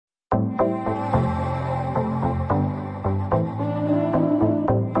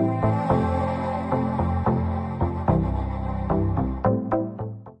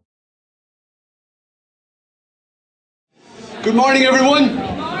Good morning, everyone. Good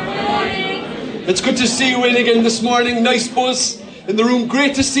morning. It's good to see you in again this morning. Nice buzz in the room.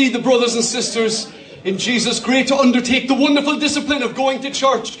 Great to see the brothers and sisters in Jesus. Great to undertake the wonderful discipline of going to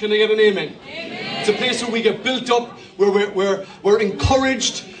church. Can I get an amen? Amen. It's a place where we get built up, where we're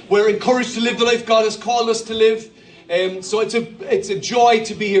encouraged. We're encouraged to live the life God has called us to live. So it's a joy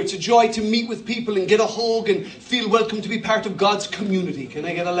to be here. It's a joy to meet with people and get a hug and feel welcome to be part of God's community. Can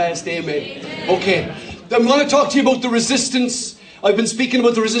I get a last amen? Okay. I'm going to talk to you about the resistance. I've been speaking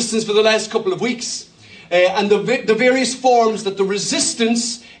about the resistance for the last couple of weeks. And the various forms that the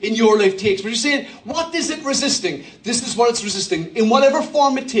resistance in your life takes. But you're saying, what is it resisting? This is what it's resisting. In whatever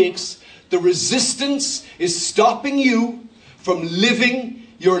form it takes, the resistance is stopping you from living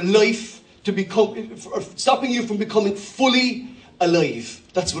your life stopping you from becoming fully alive.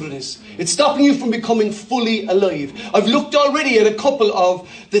 That's what it is. It's stopping you from becoming fully alive. I've looked already at a couple of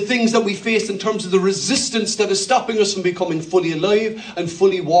the things that we face in terms of the resistance that is stopping us from becoming fully alive and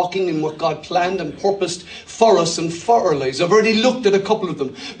fully walking in what God planned and purposed for us and for our lives. I've already looked at a couple of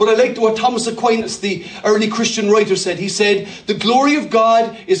them. But I liked what Thomas Aquinas, the early Christian writer, said. He said, the glory of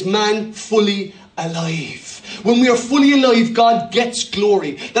God is man fully alive. When we are fully alive, God gets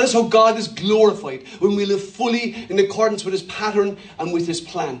glory. That is how God is glorified. When we live fully in accordance with His pattern and with His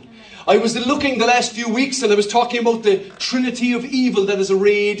plan. I was looking the last few weeks and I was talking about the trinity of evil that is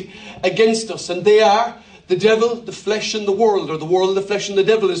arrayed against us. And they are the devil, the flesh and the world. Or the world, the flesh and the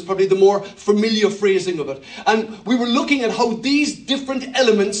devil is probably the more familiar phrasing of it. And we were looking at how these different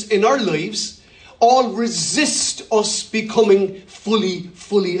elements in our lives all resist us becoming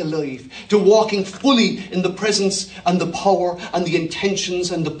fully alive, to walking fully in the presence and the power and the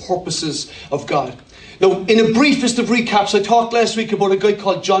intentions and the purposes of God. Now, in a briefest of recaps, I talked last week about a guy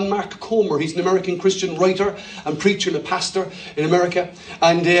called John Mark Comer. He's an American Christian writer and preacher and a pastor in America.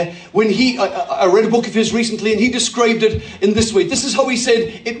 And I read a book of his recently, and he described it in this way. This is how he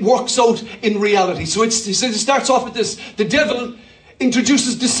said it works out in reality. So he starts off with this. The devil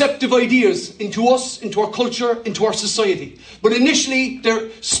introduces deceptive ideas into us, into our culture, into our society. But initially,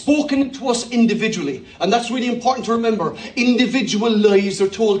 they're spoken to us individually. And that's really important to remember. Individual lies are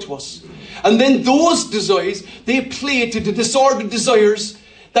told to us. And then those desires, they play to the disordered desires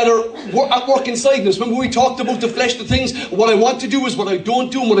that are at work inside us. Remember we talked about the flesh, the things, what I want to do is what I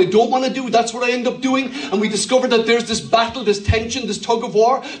don't do, and what I don't want to do, that's what I end up doing. And we discovered that there's this battle, this tension, this tug of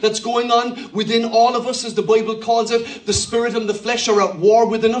war that's going on within all of us, as the Bible calls it. The spirit and the flesh are at war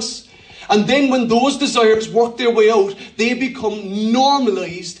within us. And then when those desires work their way out, they become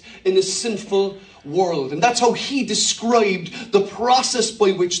normalized in a sinful world. And that's how he described the process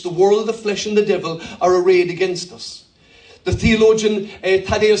by which the world, the flesh and the devil are arrayed against us. The theologian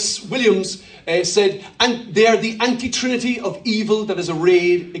Thaddeus Williams said, and they are the anti-trinity of evil that is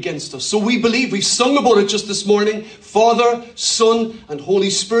arrayed against us. So we believe, we sung about it just this morning, Father, Son and Holy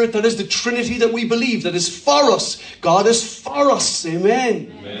Spirit. That is the Trinity that we believe, that is for us. God is for us.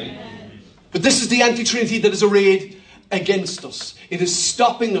 Amen. Amen. But this is the anti-trinity that is arrayed against us. It is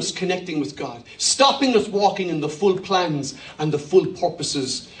stopping us connecting with God, stopping us walking in the full plans and the full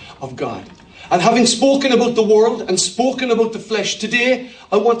purposes of God. And having spoken about the world and spoken about the flesh, today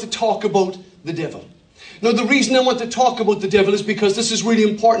I want to talk about the devil. Now, the reason I want to talk about the devil is because this is really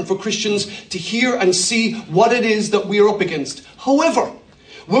important for Christians to hear and see what it is that we are up against. However,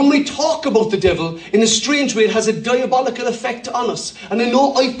 when we talk about the devil, in a strange way, it has a diabolical effect on us. And I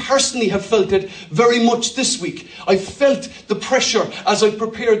know I personally have felt it very much this week. I felt the pressure as I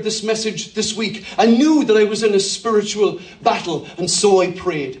prepared this message this week. I knew that I was in a spiritual battle, and so I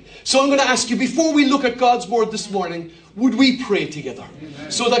prayed. So I'm going to ask you, before we look at God's word this morning, would we pray together?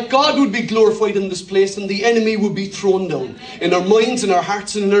 Amen. So that God would be glorified in this place and the enemy would be thrown down in our minds, in our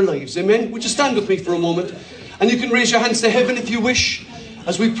hearts and in our lives. Amen? Would you stand with me for a moment? And you can raise your hands to heaven if you wish.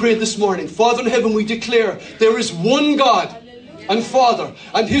 As we pray this morning, Father in heaven, we declare there is one God and Father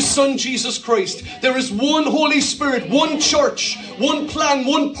and His Son Jesus Christ. There is one Holy Spirit, one church, one plan,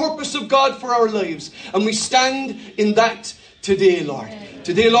 one purpose of God for our lives. And we stand in that today, Lord.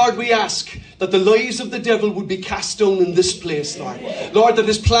 Today, Lord, we ask that the lies of the devil would be cast down in this place, Lord. Lord, that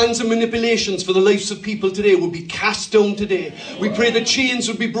his plans and manipulations for the lives of people today will be cast down today. We pray that chains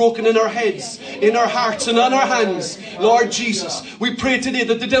would be broken in our heads, in our hearts and on our hands. Lord Jesus, we pray today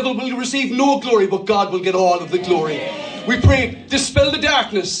that the devil will receive no glory, but God will get all of the glory. We pray, dispel the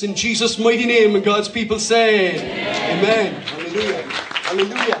darkness in Jesus' mighty name, and God's people say, Amen. Hallelujah.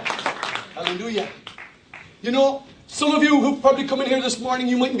 Hallelujah. Hallelujah. You know, some of you who've probably come in here this morning,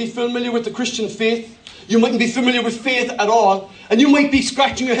 you mightn't be familiar with the Christian faith. You mightn't be familiar with faith at all. And you might be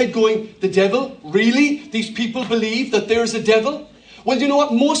scratching your head going, the devil? Really? These people believe that there's a devil? Well, you know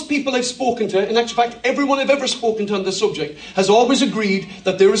what? Most people I've spoken to, in actual fact, everyone I've ever spoken to on this subject, has always agreed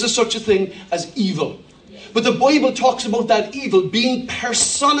that there is such a thing as evil. But the Bible talks about that evil being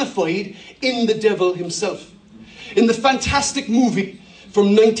personified in the devil himself. In the fantastic movie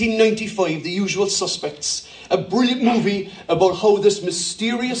from 1995, The Usual Suspects, a brilliant movie about how this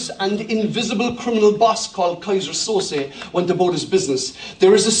mysterious and invisible criminal boss called Kaiser Sose went about his business.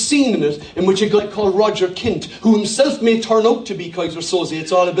 There is a scene in it in which a guy called Roger Kint, who himself may turn out to be Kaiser Sose,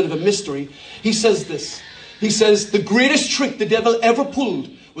 it's all a bit of a mystery, he says this. He says, the greatest trick the devil ever pulled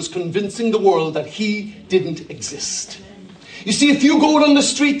was convincing the world that he didn't exist. You see, if you go out on the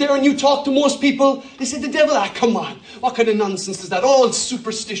street there and you talk to most people, they say, the devil, come on. What kind of nonsense is that? Oh, it's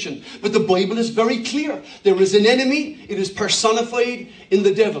superstition. But the Bible is very clear. There is an enemy. It is personified in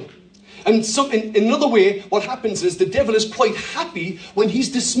the devil. And in another way, what happens is the devil is quite happy when he's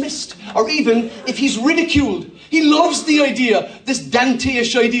dismissed, or even if he's ridiculed. He loves the idea, this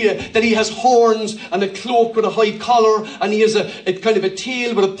Dante-ish idea, that he has horns and a cloak with a high collar, and he has a kind of a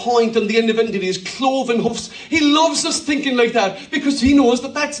tail with a point on the end of it, and he has cloven hoofs. He loves us thinking like that because he knows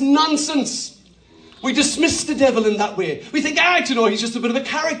that that's nonsense. We dismiss the devil in that way. We think, he's just a bit of a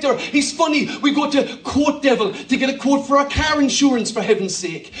character. He's funny. We go to quote devil to get a quote for our car insurance, for heaven's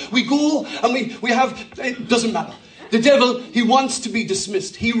sake. We go and we have, it doesn't matter. The devil, he wants to be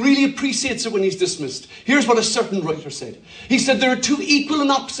dismissed. He really appreciates it when he's dismissed. Here's what a certain writer said. He said, there are two equal and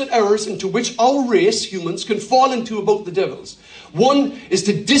opposite errors into which our race, humans, can fall into about the devils. One is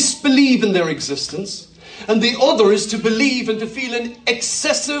to disbelieve in their existence, and the other is to believe and to feel an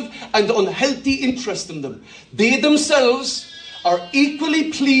excessive and unhealthy interest in them. They themselves are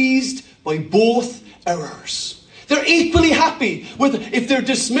equally pleased by both errors. They're equally happy with if they're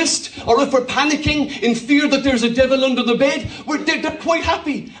dismissed or if we're panicking in fear that there's a devil under the bed. They're quite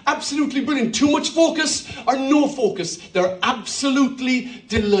happy. Absolutely brilliant. Too much focus or no focus. They're absolutely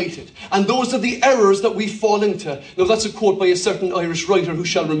delighted. And those are the errors that we fall into. Now that's a quote by a certain Irish writer who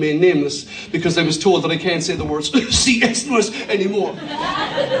shall remain nameless, because I was told that I can't say the words CS anymore.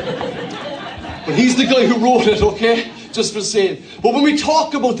 But he's the guy who wrote it, okay? Just for saying. But when we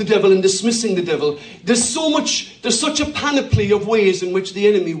talk about the devil and dismissing the devil, there's such a panoply of ways in which the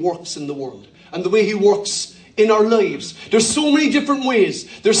enemy works in the world, and the way he works in our lives. There's so many different ways.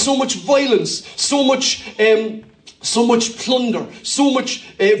 There's so much violence, so much plunder, so much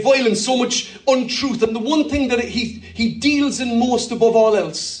violence, so much untruth. And the one thing that he deals in most above all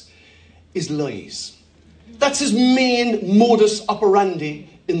else is lies. That's his main modus operandi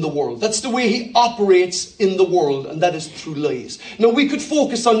in the world. That's the way he operates in the world, and that is through lies. Now, we could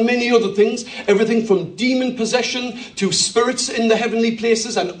focus on many other things, everything from demon possession to spirits in the heavenly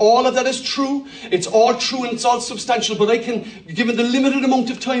places, and all of that is true. It's all true and it's all substantial, but I can, given the limited amount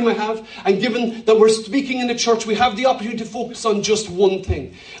of time I have, and given that we're speaking in the church, we have the opportunity to focus on just one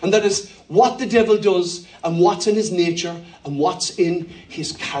thing, and that is what the devil does, and what's in his nature, and what's in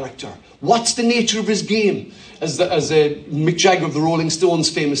his character. What's the nature of his game? As Mick Jagger of the Rolling Stones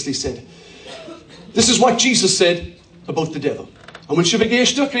famously said. This is what Jesus said about the devil. And when are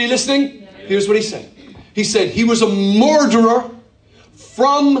you listening? Here's what he said. He said, he was a murderer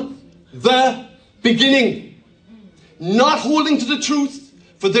from the beginning, not holding to the truth,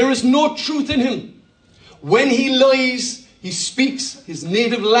 for there is no truth in him. When he lies, he speaks his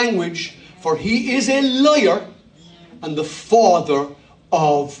native language, for he is a liar and the father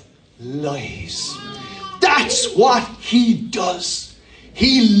of lies. That's what he does.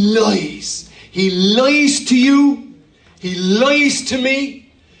 He lies. He lies to you. He lies to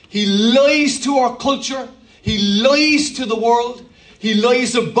me. He lies to our culture. He lies to the world. He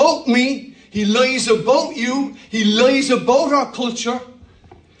lies about me. He lies about you. He lies about our culture.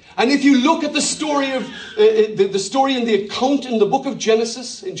 And if you look at the story of the story in the account in the book of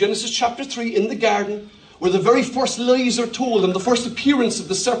Genesis, in Genesis chapter 3, in the garden, where the very first lies are told, and the first appearance of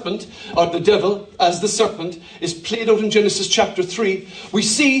the serpent, or the devil as the serpent, is played out in Genesis chapter 3, we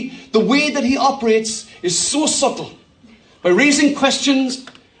see the way that he operates is so subtle, by raising questions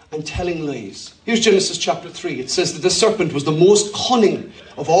and telling lies. Here's Genesis chapter 3. It says that the serpent was the most cunning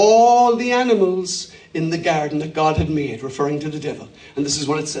of all the animals in the garden that God had made, referring to the devil. And this is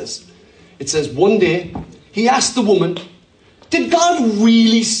what it says. It says, one day, he asked the woman, did God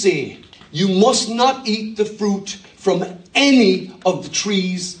really say, you must not eat the fruit from any of the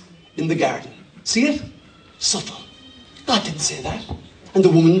trees in the garden? See it? Subtle. God didn't say that. And the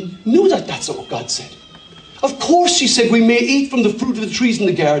woman knew that that's not what God said. Of course, she said, we may eat from the fruit of the trees in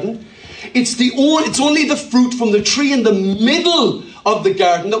the garden. It's only the fruit from the tree in the middle of the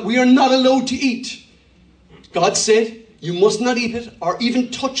garden that we are not allowed to eat. God said, you must not eat it or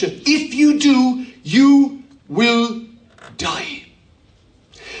even touch it. If you do, you will die.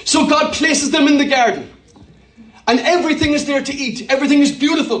 So God places them in the garden. And everything is there to eat. Everything is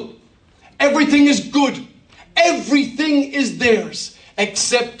beautiful. Everything is good. Everything is theirs.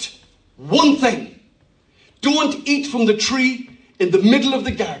 Except one thing. Don't eat from the tree in the middle of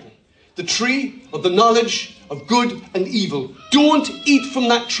the garden. The tree of the knowledge of good and evil. Don't eat from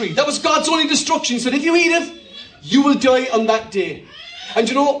that tree. That was God's only instruction. He said, if you eat it, you will die on that day. And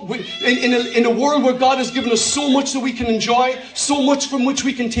you know, in a world where God has given us so much that we can enjoy, so much from which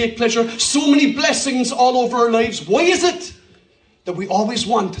we can take pleasure, so many blessings all over our lives, why is it that we always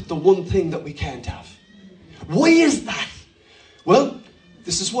want the one thing that we can't have? Why is that? Well,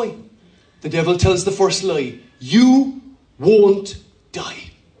 this is why. The devil tells the first lie. You won't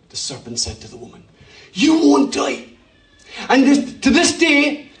die, the serpent said to the woman. You won't die. And to this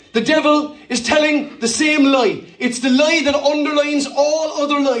day, the devil is telling the same lie. It's the lie that underlines all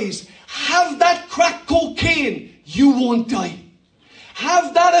other lies. Have that crack cocaine, you won't die.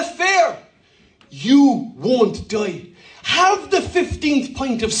 Have that affair, you won't die. Have the 15th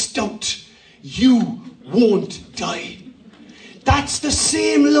pint of stout, you won't die. That's the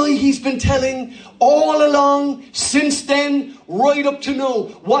same lie he's been telling all along, since then, right up to now.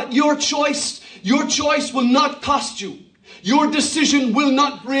 What your choice will not cost you. Your decision will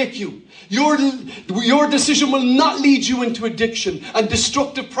not break you. Your decision will not lead you into addiction and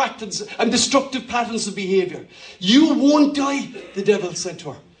destructive practices and destructive patterns of behavior. You won't die, the devil said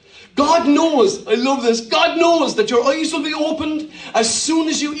to her. God knows, I love this, God knows that your eyes will be opened as soon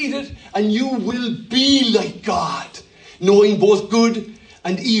as you eat it, and you will be like God, knowing both good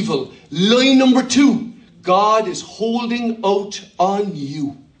and evil. Lie number 2, God is holding out on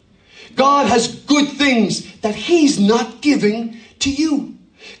you. God has good things that he's not giving to you.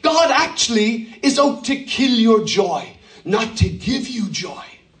 God actually is out to kill your joy, not to give you joy.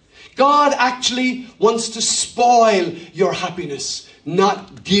 God actually wants to spoil your happiness,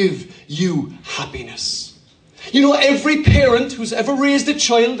 not give you happiness. You know, every parent who's ever raised a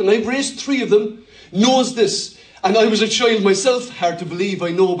child, and I've raised 3 of them, knows this. And I was a child myself. Hard to believe, I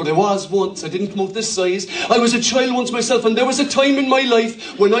know, but I was once. I didn't come out this size. I was a child once myself, and there was a time in my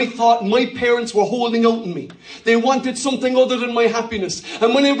life when I thought my parents were holding out on me. They wanted something other than my happiness.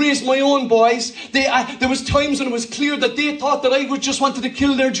 And when I raised my own boys, there was times when it was clear that they thought that I just wanted to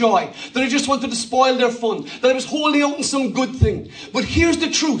kill their joy, that I just wanted to spoil their fun, that I was holding out on some good thing. But here's the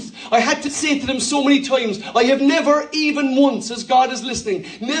truth. I had to say to them so many times, I have never even once, as God is listening,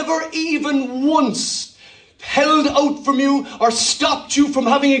 never even once held out from you or stopped you from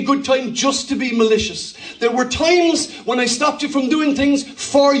having a good time just to be malicious. There were times when I stopped you from doing things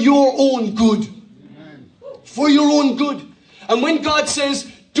for your own good. For your own good. And when God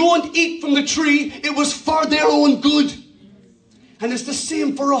says, don't eat from the tree, it was for their own good. And it's the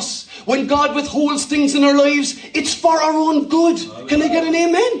same for us. When God withholds things in our lives, it's for our own good. Can I get an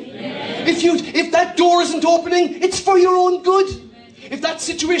amen? If that door isn't opening, it's for your own good. If that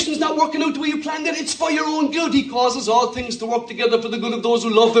situation is not working out the way you planned it, it's for your own good. He causes all things to work together for the good of those who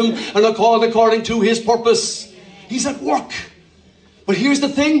love him and are called according to his purpose. He's at work. But here's the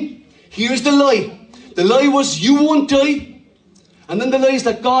thing. Here's the lie. The lie was you won't die. And then the lie is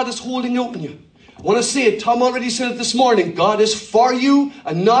that God is holding out on you. I want to say it. Tom already said it this morning. God is for you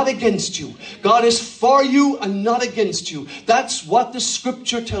and not against you. God is for you and not against you. That's what the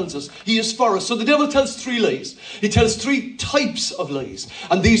scripture tells us. He is for us. So the devil tells 3 lies. He tells 3 types of lies.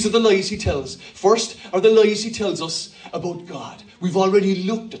 And these are the lies he tells. First are the lies he tells us about God. We've already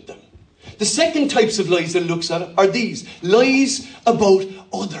looked at them. The second types of lies that he looks at are these. Lies about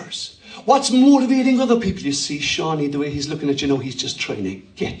others. What's motivating other people? You see Shawnee, the way he's looking at you now, he's just trying to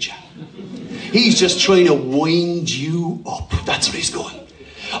get you. He's just trying to wind you up. That's where he's going.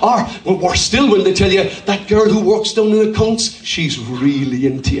 Or, well, worse still, when they tell you, that girl who works down in accounts, she's really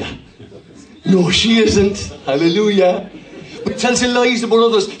into you. No, she isn't. Hallelujah. But it tells you lies about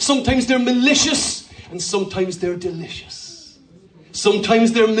others. Sometimes they're malicious, and sometimes they're delicious.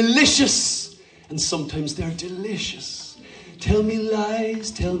 Sometimes they're malicious, and sometimes they're delicious. Tell me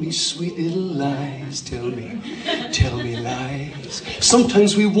lies, tell me sweet little lies, tell me lies.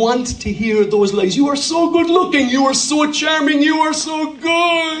 Sometimes we want to hear those lies. You are so good looking, you are so charming, you are so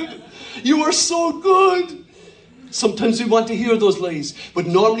good. You are so good. Sometimes we want to hear those lies, but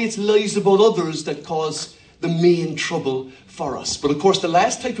normally it's lies about others that cause the main trouble for us. But of course the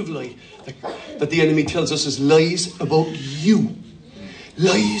last type of lie that the enemy tells us is lies about you.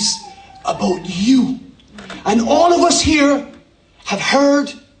 Lies about you. And all of us here have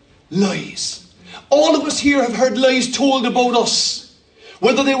heard lies. All of us here have heard lies told about us.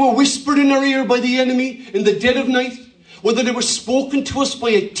 Whether they were whispered in our ear by the enemy in the dead of night, whether they were spoken to us by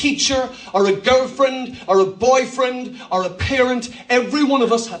a teacher or a girlfriend or a boyfriend or a parent, every one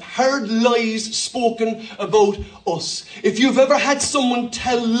of us have heard lies spoken about us. If you've ever had someone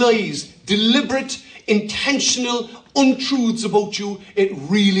tell lies, deliberate, intentional untruths about you, it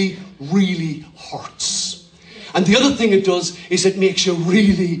really, really hurts. And the other thing it does is it makes you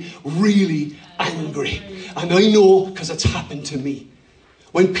really, really angry. And I know because it's happened to me.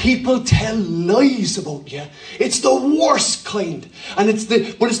 When people tell lies about you, it's the worst kind. But it's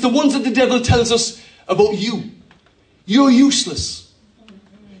the ones that the devil tells us about you. You're useless.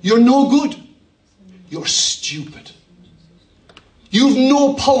 You're no good. You're stupid. You've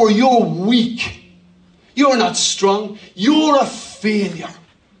no power. You're weak. You're not strong. You're a failure.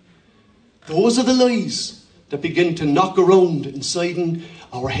 Those are the lies that begin to knock around inside in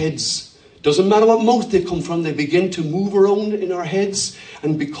our heads. Doesn't matter what mouth they come from, they begin to move around in our heads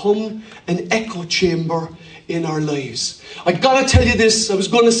and become an echo chamber in our lives. I gotta tell you this, I was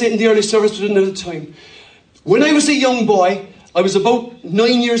going to say it in the early service, but another time. When I was a young boy, I was about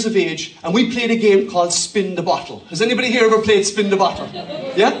 9 years of age, and we played a game called Spin the Bottle. Has anybody here ever played Spin the Bottle?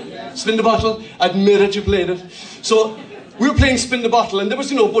 Yeah? Spin the Bottle? Admit it, you played it. So, we were playing Spin the Bottle, and there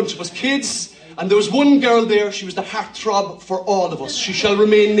was, a bunch of us kids. And there was one girl there, she was the heartthrob for all of us. She shall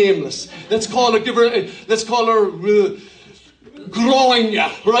remain nameless. Let's call her Gronya,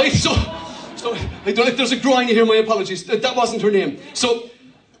 right? So I don't know if there's a Gronya here, my apologies. That wasn't her name. So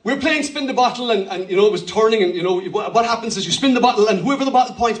we're playing Spin the Bottle, and it was turning, and what happens is you spin the bottle, and whoever the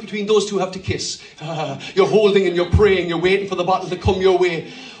bottle points between, those two have to kiss. You're holding and you're praying, you're waiting for the bottle to come your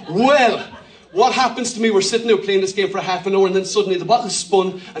way. Well, what happens to me, we're sitting there playing this game for half an hour, and then suddenly the bottle's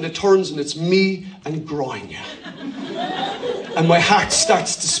spun and it turns and it's me and Gronya. And my heart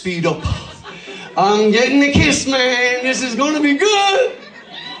starts to speed up. I'm getting a kiss, man. This is going to be good.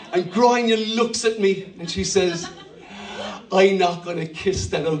 And Gronya looks at me and she says, I'm not going to kiss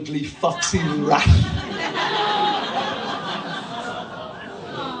that ugly foxy rat.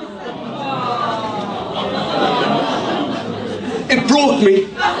 It broke me.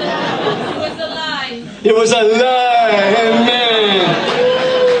 It was a lie. Amen.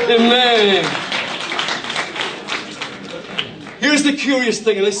 Amen. Here's the curious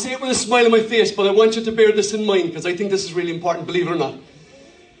thing, and I say it with a smile on my face, but I want you to bear this in mind because I think this is really important, believe it or not.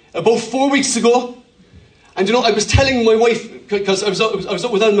 About 4 weeks ago, and I was telling my wife, because I was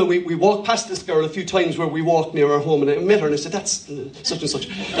up with Elma, we walked past this girl a few times where we walked near our home, and I met her and I said, that's such and such.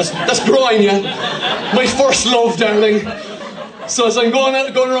 That's Gronya. My first love, darling. So as I'm going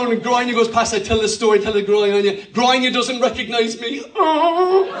around and Gronya goes past, I tell the story, tell the Gronya. Gronya doesn't recognise me.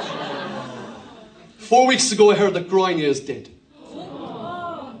 4 weeks ago I heard that Gronya is dead.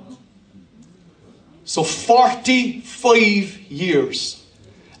 So 45 years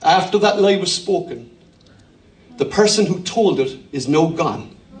after that lie was spoken, the person who told it is now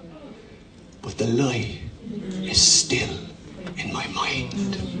gone. But the lie is still in my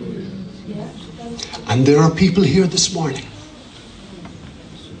mind. And there are people here this morning.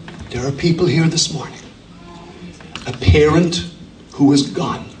 There are people here this morning. A parent who is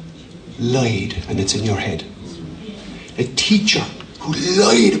gone, lied, and it's in your head. A teacher who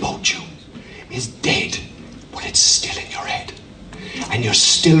lied about you is dead, but it's still in your head. And you're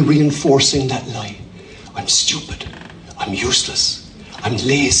still reinforcing that lie. I'm stupid. I'm useless. I'm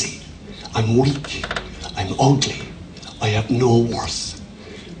lazy. I'm weak. I'm ugly. I have no worth.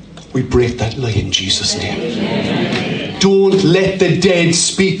 We break that lie in Jesus' name. Don't let the dead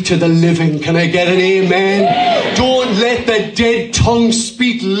speak to the living. Can I get an amen? Don't let the dead tongue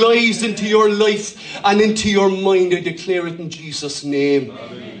speak lies into your life and into your mind. I declare it in Jesus' name.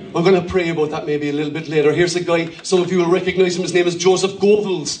 I'm going to pray about that maybe a little bit later. Here's a guy, some of you will recognize him. His name is Joseph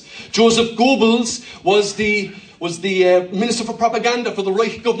Goebbels. Joseph Goebbels was the Minister for Propaganda for the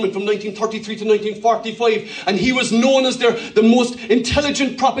Reich government from 1933 to 1945. And he was known as the most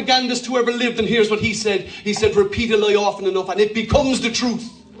intelligent propagandist who ever lived. And here's what he said. He said, repeat a lie often enough and it becomes the truth.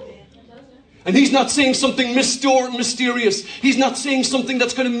 And he's not saying something mysterious. He's not saying something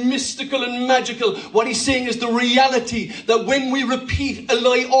that's kind of mystical and magical. What he's saying is the reality that when we repeat a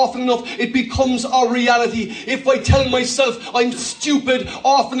lie often enough, it becomes our reality. If I tell myself I'm stupid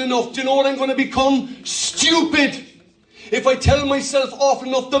often enough, do you know what I'm going to become? Stupid. If I tell myself often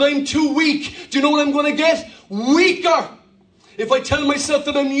enough that I'm too weak, do you know what I'm going to get? Weaker. If I tell myself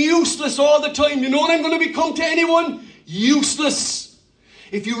that I'm useless all the time, you know what I'm going to become to anyone? Useless.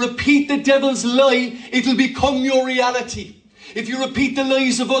 If you repeat the devil's lie, it'll become your reality. if you repeat the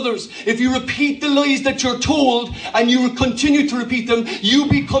lies of others, if you repeat the lies that you're told and you continue to repeat them, you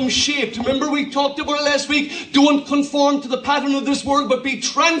become shaped. Remember we talked about it last week? Don't conform to the pattern of this world, but be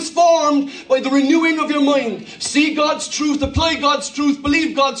transformed by the renewing of your mind. See God's truth, apply God's truth,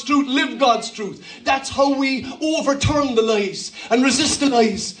 believe God's truth, live God's truth. That's how we overturn the lies and resist the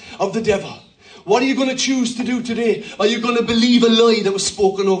lies of the devil. What are you going to choose to do today? Are you going to believe a lie that was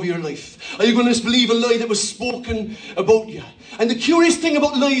spoken over your life? Are you going to believe a lie that was spoken about you? And the curious thing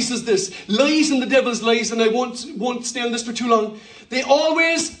about lies is this. Lies and the devil's lies, and I won't stay on this for too long, they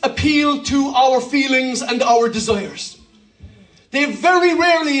always appeal to our feelings and our desires. They very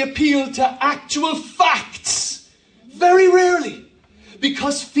rarely appeal to actual facts. Very rarely.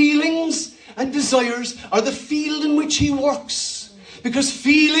 Because feelings and desires are the field in which he works. Because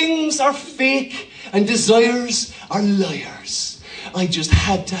feelings are fake and desires are liars. I just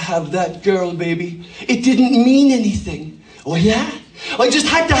had to have that girl, baby. It didn't mean anything. Oh yeah? I just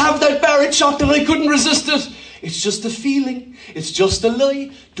had to have that Barrett shot that I couldn't resist it. It's just a feeling. It's just a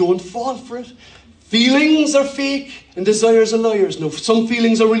lie. Don't fall for it. Feelings are fake and desires are liars. No, some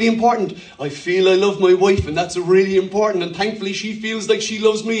feelings are really important. I feel I love my wife and that's really important. And thankfully she feels like she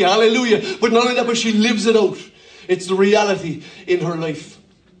loves me. Hallelujah. But not only that, but she lives it out. It's the reality in her life.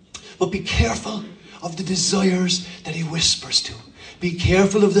 But be careful of the desires that he whispers to. Be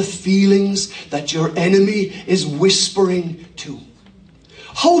careful of the feelings that your enemy is whispering to.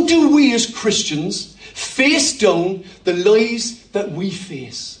 How do we as Christians face down the lies that we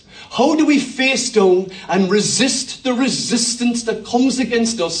face? How do we face down and resist the resistance that comes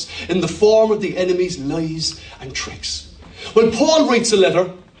against us in the form of the enemy's lies and tricks? When Paul writes a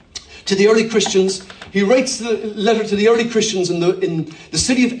letter to the early Christians, he writes the letter to the early Christians in the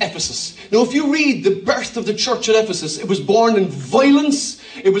city of Ephesus. Now, if you read the birth of the church at Ephesus, it was born in violence.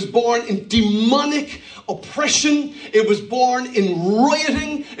 It was born in demonic oppression. It was born in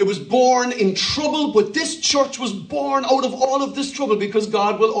rioting. It was born in trouble. But this church was born out of all of this trouble because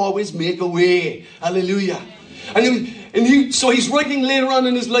God will always make a way. Hallelujah. So he's writing later on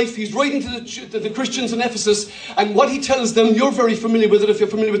in his life, he's writing to the Christians in Ephesus, and what he tells them, you're very familiar with it if you're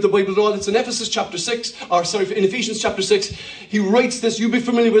familiar with the Bible at all. It's in in Ephesians chapter 6. He writes this, you'll be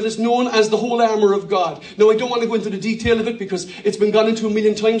familiar with this, known as the whole armour of God. Now, I don't want to go into the detail of it because it's been gone into a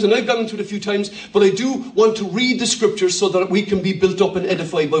million times, and I've gone into it a few times, but I do want to read the scriptures so that we can be built up and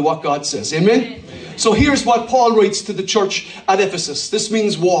edified by what God says. Amen? So here's what Paul writes to the church at Ephesus. This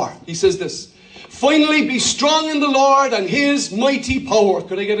means war. He says this. Finally, be strong in the Lord and his mighty power.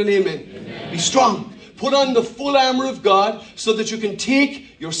 Could I get an amen? Amen? Be strong. Put on the full armour of God so that you can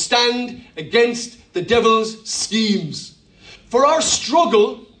take your stand against the devil's schemes. For our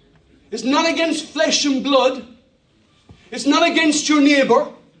struggle is not against flesh and blood. It's not against your neighbour.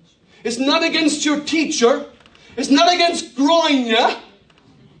 It's not against your teacher. It's not against Gronya.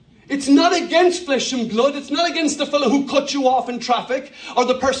 It's not against flesh and blood. It's not against the fellow who cut you off in traffic, or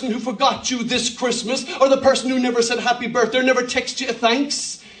the person who forgot you this Christmas, or the person who never said happy birthday, or never texted you a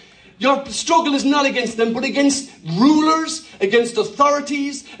thanks. Your struggle is not against them, but against rulers, against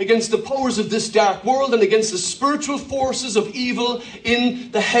authorities, against the powers of this dark world, and against the spiritual forces of evil in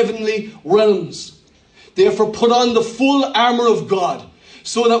the heavenly realms. Therefore, put on the full armour of God,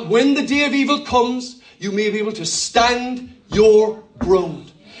 so that when the day of evil comes, you may be able to stand your ground.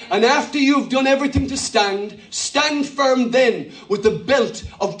 And after you've done everything to stand, stand firm then with the belt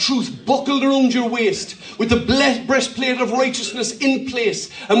of truth buckled around your waist, with the breastplate of righteousness in place,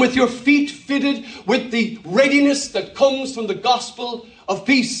 and with your feet fitted with the readiness that comes from the gospel of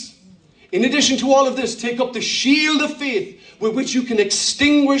peace. In addition to all of this, take up the shield of faith with which you can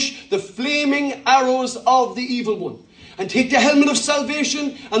extinguish the flaming arrows of the evil one. And take the helmet of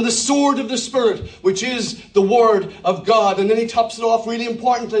salvation and the sword of the Spirit, which is the word of God. And then he tops it off really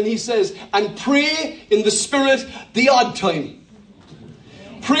importantly, and he says, and pray in the Spirit the odd time.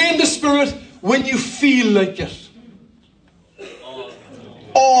 Pray in the Spirit when you feel like it.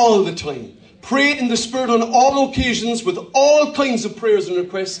 All the time. Pray in the Spirit on all occasions with all kinds of prayers and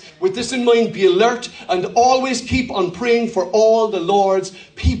requests. With this in mind, be alert and always keep on praying for all the Lord's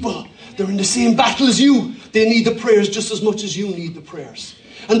people. They're in the same battle as you. They need the prayers just as much as you need the prayers.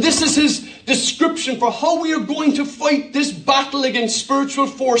 And this is his description for how we are going to fight this battle against spiritual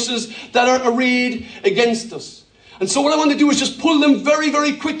forces that are arrayed against us. And so what I want to do is just pull them very,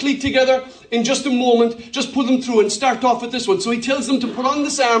 very quickly together in just a moment. Just pull them through and start off with this one. So he tells them to put on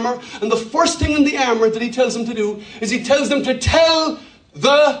this armour. And the first thing in the armour that he tells them to do is he tells them to tell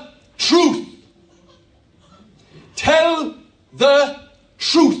the truth. Tell the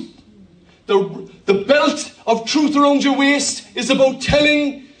truth. The belt of truth around your waist is about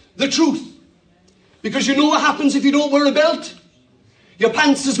telling the truth. Because you know what happens if you don't wear a belt? Your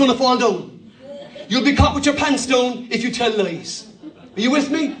pants is going to fall down. You'll be caught with your pants down if you tell lies. Are you with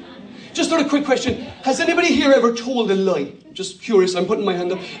me? Just a quick question. Has anybody here ever told a lie? Just curious, I'm putting my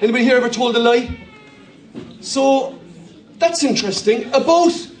hand up. Anybody here ever told a lie? So, that's interesting.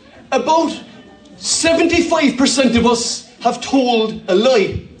 About 75% of us have told a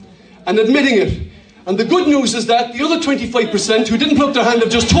lie and admitting it. And the good news is that the other 25% who didn't put up their hand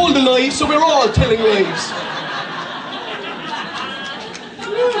have just told a lie, so we're all telling lies.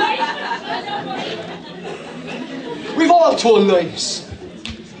 We've all told lies.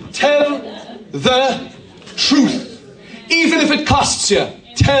 Tell the truth. Even if it costs you,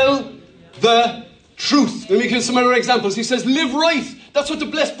 tell the truth. Let me give some other examples. He says, live right. That's what the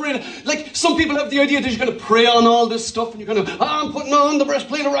blessed prayer. Like, some people have the idea that you're going to pray on all this stuff and you're going to, I'm putting on the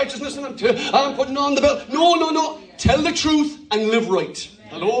breastplate of righteousness and I'm putting on the belt. No. Tell the truth and live right.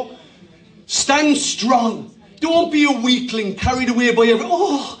 Hello? Stand strong. Don't be a weakling carried away by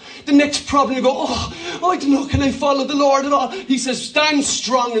the next problem. You go, I don't know, can I follow the Lord at all? He says, stand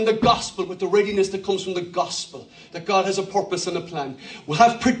strong in the gospel with the readiness that comes from the gospel. That God has a purpose and a plan. We'll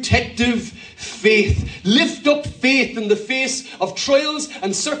have protective faith. Lift up faith in the face of trials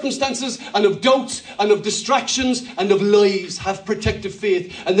and circumstances and of doubts and of distractions and of lies. Have protective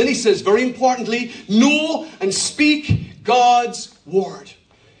faith. And then he says, very importantly, know and speak God's word.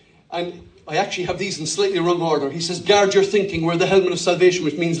 And I actually have these in slightly wrong order. He says, guard your thinking, wear the helmet of salvation,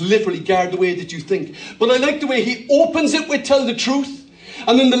 which means literally guard the way that you think. But I like the way he opens it with tell the truth.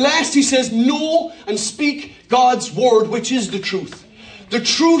 And then the last he says, know and speak God's word, which is the truth. The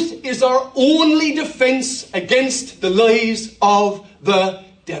truth is our only defense against the lies of the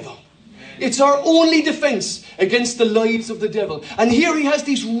devil. It's our only defense against the lies of the devil. And here he has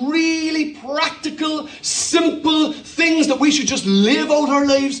these really practical, simple things that we should just live out our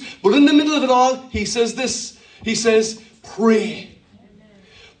lives. But in the middle of it all, he says this. He says, pray.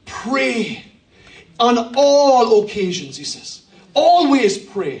 Pray. On all occasions, he says. Always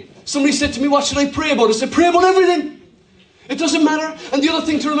pray. Somebody said to me, what should I pray about? I said, pray about everything. It doesn't matter. And the other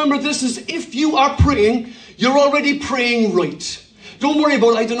thing to remember this is, if you are praying, you're already praying right. Don't worry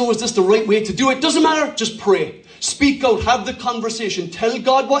about, I don't know, is this the right way to do it? Doesn't matter. Just pray. Speak out. Have the conversation. Tell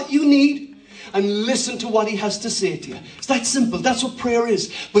God what you need and listen to what he has to say to you. It's that simple. That's what prayer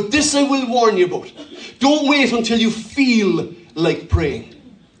is. But this I will warn you about. Don't wait until you feel like praying.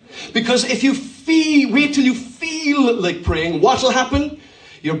 Because if you wait till you feel like praying, what will happen?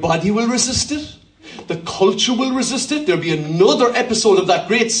 Your body will resist it. The culture will resist it. There'll be another episode of that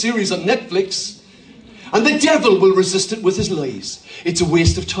great series on Netflix. And the devil will resist it with his lies. It's a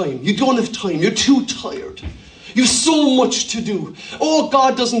waste of time. You don't have time. You're too tired. You've so much to do. Oh,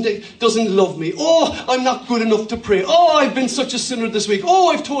 God doesn't love me. Oh, I'm not good enough to pray. Oh, I've been such a sinner this week. Oh,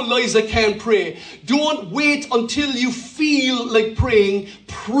 I've told lies, I can't pray. Don't wait until you feel like praying.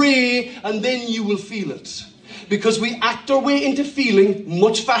 Pray, and then you will feel it. Because we act our way into feeling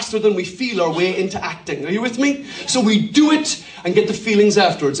much faster than we feel our way into acting. Are you with me? So we do it and get the feelings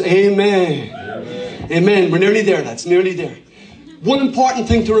afterwards. Amen. Amen. Amen. We're nearly there, lads. Nearly there. One important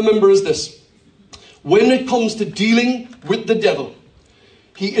thing to remember is this. When it comes to dealing with the devil,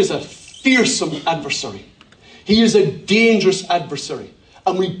 he is a fearsome adversary. He is a dangerous adversary.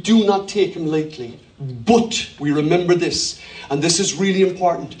 And we do not take him lightly. But we remember this. And this is really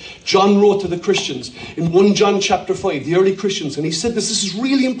important. John wrote to the Christians in 1 John chapter 5, the early Christians. And he said this is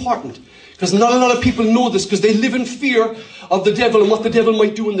really important. Because not a lot of people know this, because they live in fear of the devil and what the devil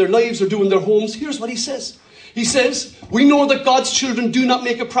might do in their lives or do in their homes. Here's what he says. He says, we know that God's children do not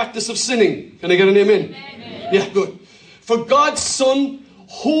make a practice of sinning. Can I get an amen? Amen. Yeah, good. For God's Son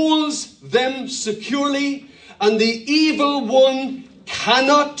holds them securely, and the evil one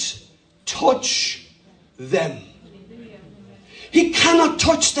cannot touch them. He cannot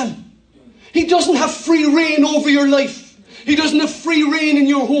touch them. He doesn't have free reign over your life. He doesn't have free reign in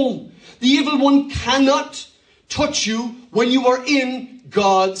your home. The evil one cannot touch you when you are in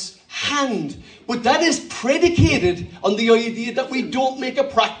God's hand. But that is predicated on the idea that we don't make a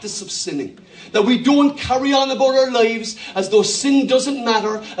practice of sinning. That we don't carry on about our lives as though sin doesn't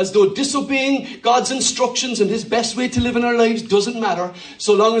matter, as though disobeying God's instructions and his best way to live in our lives doesn't matter.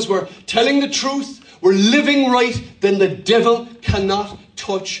 So long as we're telling the truth, we're living right, then the devil cannot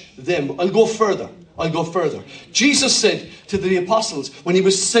touch them. I'll go further. Jesus said to the apostles when he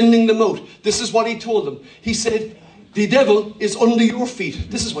was sending them out, this is what he told them. He said, the devil is under your feet.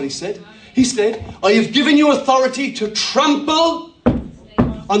 This is what he said. He said, I have given you authority to trample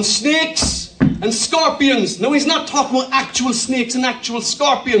on snakes and scorpions. No, he's not talking about actual snakes and actual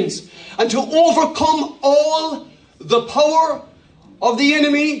scorpions. And to overcome all the power of the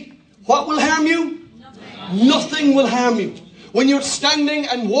enemy. What will harm you? Nothing will harm you. When you're standing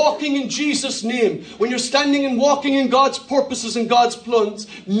and walking in Jesus' name, when you're standing and walking in God's purposes and God's plans,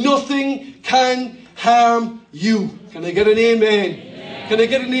 nothing can harm you. Can I get an amen? Can I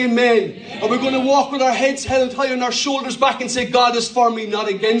get an amen? And we're going to walk with our heads held high and our shoulders back and say, God is for me, not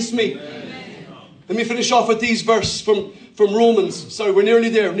against me. Let me finish off with these verses from Romans. Sorry, we're nearly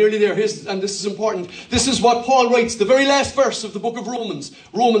there. And this is important. This is what Paul writes, the very last verse of the book of Romans.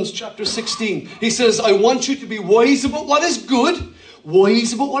 Romans chapter 16. He says, I want you to be wise about what is good.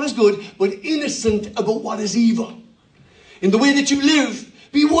 Wise about what is good, but innocent about what is evil. In the way that you live,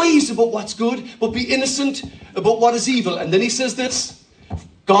 be wise about what's good, but be innocent about what is evil. And then he says this.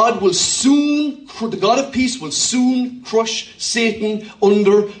 The God of peace will soon crush Satan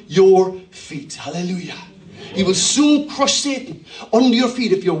under your feet. Hallelujah. He will soon crush Satan under your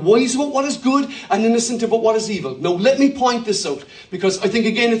feet if you're wise about what is good and innocent about what is evil. Now, let me point this out, because I think,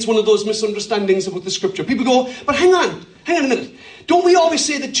 again, it's one of those misunderstandings about the scripture. People go, but hang on a minute. Don't we always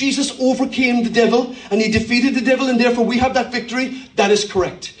say that Jesus overcame the devil and he defeated the devil and therefore we have that victory? That is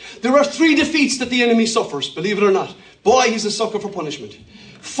correct. There are 3 defeats that the enemy suffers, believe it or not. Boy, he's a sucker for punishment.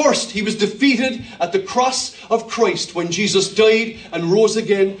 First, he was defeated at the cross of Christ when Jesus died and rose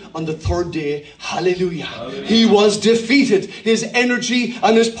again on the 3rd day. Hallelujah. He was defeated. His energy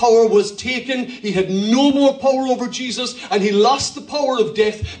and his power was taken. He had no more power over Jesus, and he lost the power of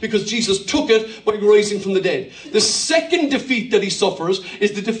death because Jesus took it by rising from the dead. The second defeat that he suffers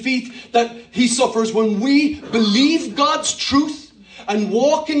is the defeat that he suffers when we believe God's truth and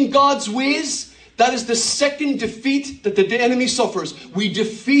walk in God's ways. That is the second defeat that the enemy suffers. We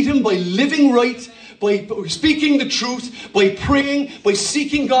defeat him by living right, by speaking the truth, by praying, by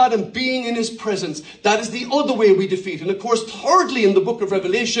seeking God and being in his presence. That is the other way we defeat. And of course, thirdly, in the book of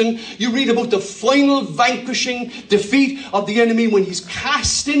Revelation, you read about the final vanquishing defeat of the enemy when he's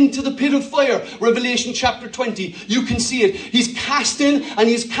cast into the pit of fire. Revelation chapter 20. You can see it. He's cast in and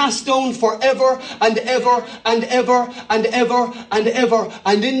he's cast down forever and ever and ever and ever and ever.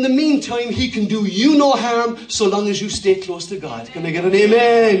 And in the meantime, he can do you no harm so long as you stay close to God. Can I get an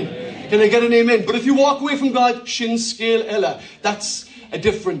amen? Can I get an amen? But if you walk away from God, shin scale ella. That's a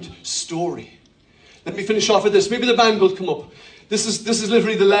different story. Let me finish off with this. Maybe the band will come up. This is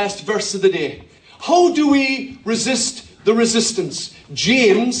literally the last verse of the day. How do we resist the resistance?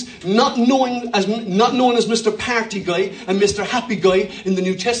 James, not known as Mr. Party Guy and Mr. Happy Guy in the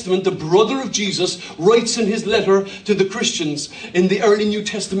New Testament, the brother of Jesus, writes in his letter to the Christians in the early New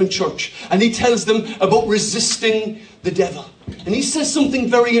Testament church. And he tells them about resisting the devil. And he says something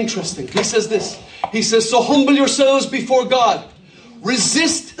very interesting. He says this. He says, so humble yourselves before God.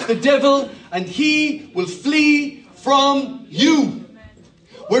 Resist the devil and he will flee from you.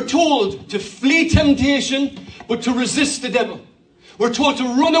 We're told to flee temptation, but to resist the devil. We're told to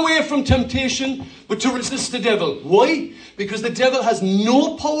run away from temptation, but to resist the devil. Why? Because the devil has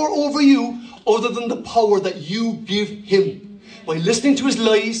no power over you other than the power that you give him. By listening to his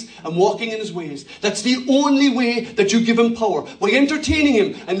lies and walking in his ways. That's the only way that you give him power. By entertaining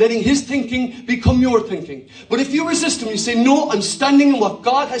him and letting his thinking become your thinking. But if you resist him, you say, no, I'm standing in what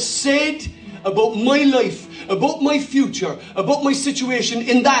God has said about my life, about my future, about my situation.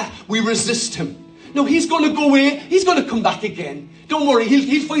 In that, we resist him. No, he's going to go away. He's going to come back again. Don't worry,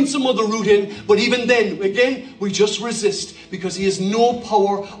 he'll find some other route in. But even then, again, we just resist because he has no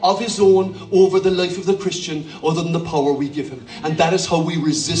power of his own over the life of the Christian other than the power we give him. And that is how we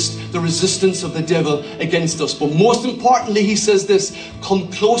resist the resistance of the devil against us. But most importantly, he says this,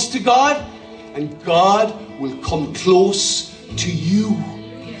 come close to God and God will come close to you.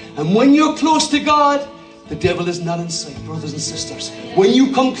 And when you're close to God, the devil is not in sight, brothers and sisters. When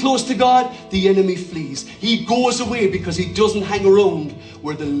you come close to God, the enemy flees. He goes away because he doesn't hang around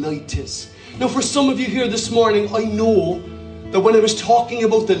where the light is. Now, for some of you here this morning, I know that when I was talking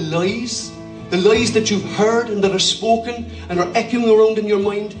about the lies that you've heard and that are spoken and are echoing around in your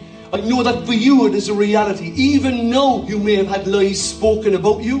mind, I know that for you it is a reality. Even now you may have had lies spoken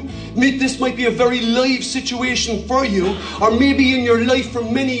about you. This might be a very live situation for you. Or maybe in your life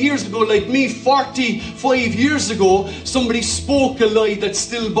from many years ago, like me, 45 years ago, somebody spoke a lie that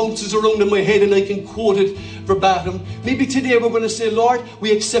still bounces around in my head and I can quote it verbatim. Maybe today we're going to say, Lord,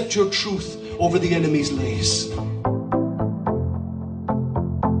 we accept your truth over the enemy's lies.